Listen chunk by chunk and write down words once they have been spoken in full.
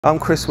I'm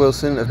Chris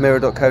Wilson of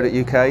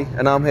Mirror.co.uk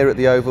and I'm here at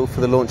the Oval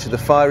for the launch of the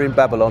Fire in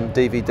Babylon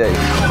DVD.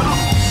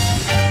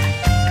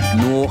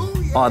 No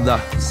other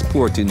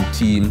sporting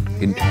team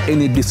in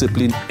any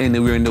discipline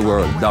anywhere in the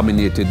world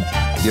dominated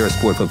their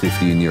sport for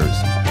 15 years.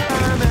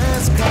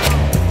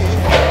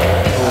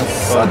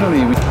 Suddenly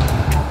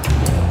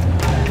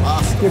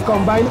you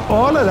combine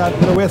all of that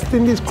with the West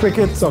Indies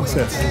cricket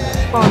success.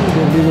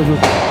 Unbelievable.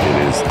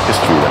 It is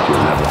history that you'll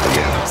never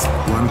forget.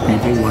 One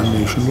people, one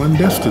nation, one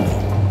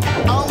destiny.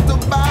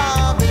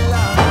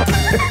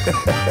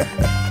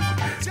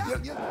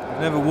 I've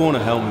never worn a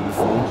helmet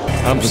before.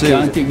 I'm You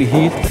can't take the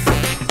heat.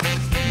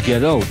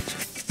 Get out.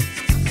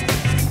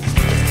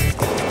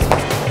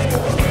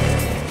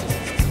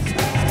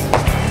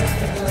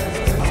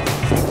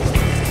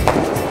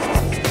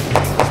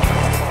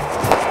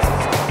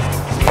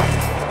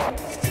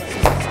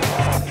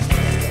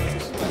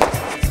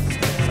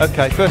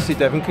 Okay, firstly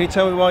Devon, can you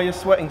tell me why you're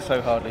sweating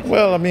so hardly?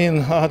 Well, I mean,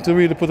 I had to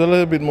really put a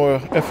little bit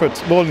more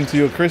effort bowling to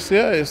you, Chris.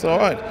 Yeah, it's all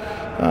right.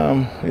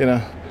 You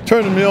know,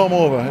 turning me arm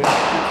over.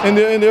 In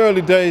the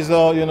early days, you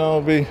know,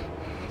 it'll be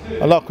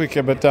a lot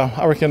quicker, but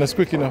I reckon it's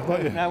quick enough,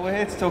 don't you? Now we're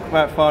here to talk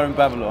about Fire in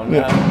Babylon.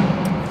 Yeah.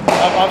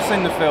 I've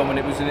seen the film and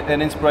it was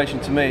an inspiration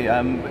to me.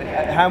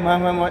 How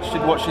much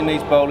did watching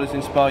these bowlers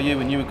inspire you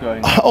when you were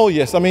growing up? Oh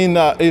yes, I mean,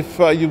 if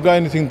you've got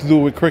anything to do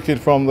with cricket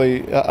from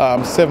the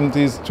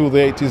 70s to the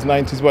 80s,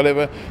 90s,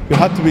 whatever, you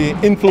had to be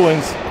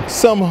influenced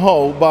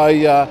somehow by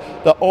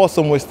the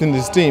awesome West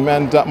Indies team.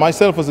 And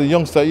myself as a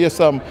youngster, yes,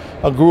 I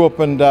grew up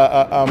and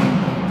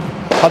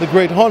had a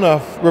great honour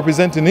of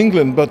representing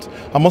England, but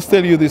I must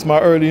tell you this, my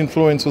early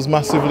influence was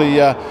massively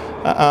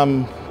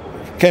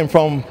came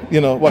from,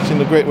 you know, watching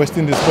the great West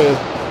Indies players,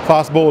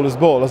 fast bowlers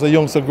bowl. As a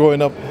youngster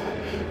growing up,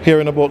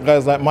 hearing about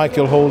guys like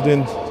Michael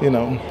Holding, you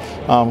know,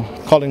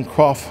 Colin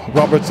Croft,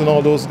 Roberts and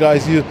all those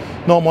guys, you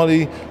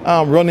normally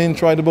run in,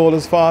 try to bowl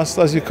as fast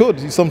as you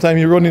could.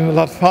 Sometimes you run in a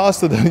lot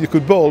faster than you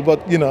could bowl,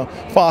 but you know,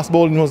 fast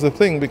bowling was the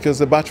thing because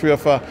the battery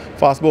of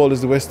fast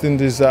bowlers the West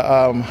Indies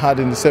had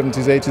in the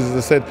 70s, 80s, as I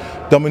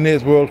said,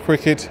 dominate world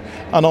cricket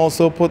and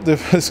also put the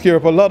scare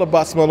up a lot of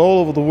batsmen all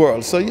over the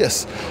world. So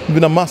yes,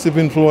 been a massive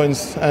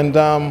influence, and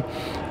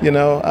you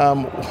know,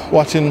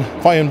 watching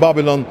Fire in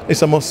Babylon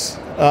is a must.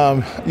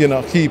 You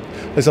know,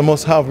 it's a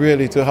must-have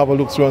really to have a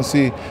look through and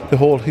see the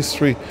whole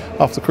history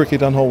of the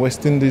cricket and how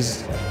West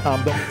Indies.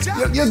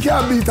 You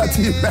can't beat that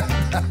team.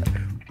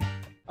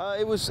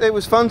 It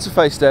was fun to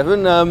face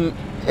Devon.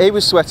 He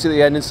was sweaty at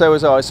the end and so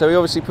was I, so he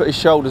obviously put his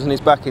shoulders and his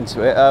back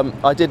into it.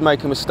 I did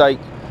make a mistake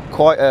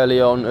quite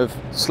early on of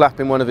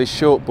slapping one of his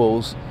short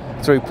balls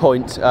through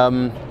point,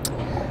 and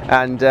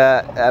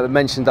I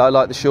mentioned that I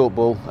like the short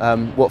ball.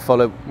 What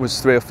followed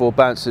was 3 or 4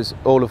 bounces,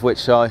 all of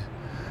which I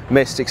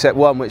missed except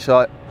one which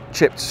I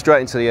chipped straight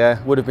into the air,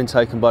 would have been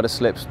taken by the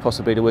slips,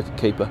 possibly the wicket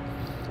keeper.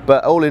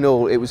 But all in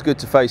all, it was good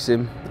to face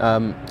him.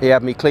 He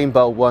had me clean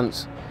bowled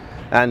once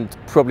and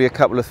probably a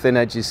couple of thin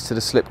edges to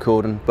the slip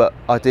cordon, but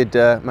I did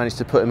manage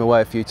to put him away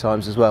a few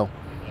times as well.